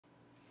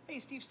Hey,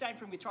 Steve Stine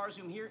from Guitar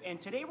Zoom here, and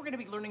today we're going to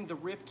be learning the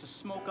riff to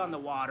Smoke on the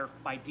Water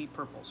by Deep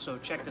Purple, so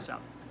check this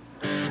out.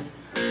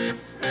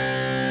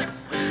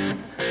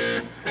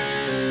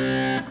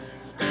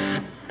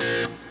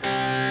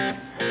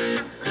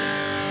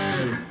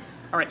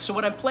 Alright, so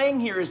what I'm playing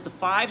here is the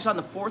 5s on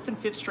the 4th and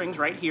 5th strings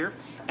right here,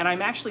 and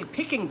I'm actually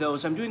picking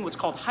those. I'm doing what's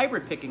called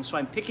hybrid picking, so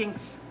I'm picking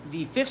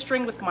the 5th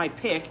string with my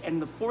pick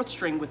and the 4th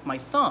string with my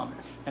thumb.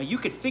 Now you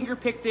could finger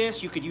pick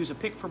this, you could use a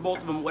pick for both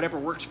of them, whatever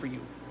works for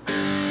you.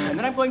 And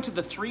then I'm going to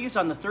the 3s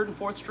on the 3rd and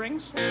 4th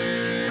strings,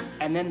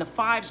 and then the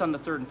 5s on the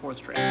 3rd and 4th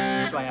strings.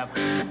 So I have,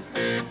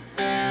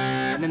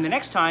 and then the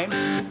next time,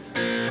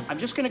 I'm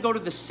just going to go to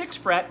the 6th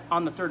fret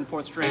on the 3rd and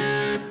 4th strings,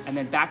 and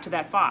then back to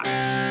that 5.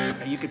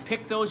 Now you could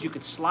pick those, you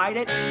could slide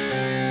it,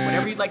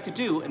 whatever you'd like to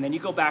do, and then you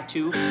go back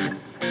to,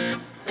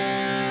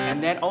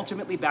 and then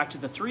ultimately back to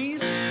the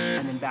 3s,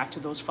 and then back to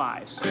those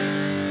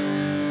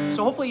 5s.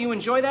 So hopefully you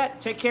enjoy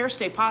that. Take care,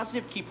 stay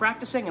positive, keep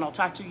practicing, and I'll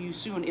talk to you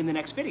soon in the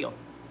next video.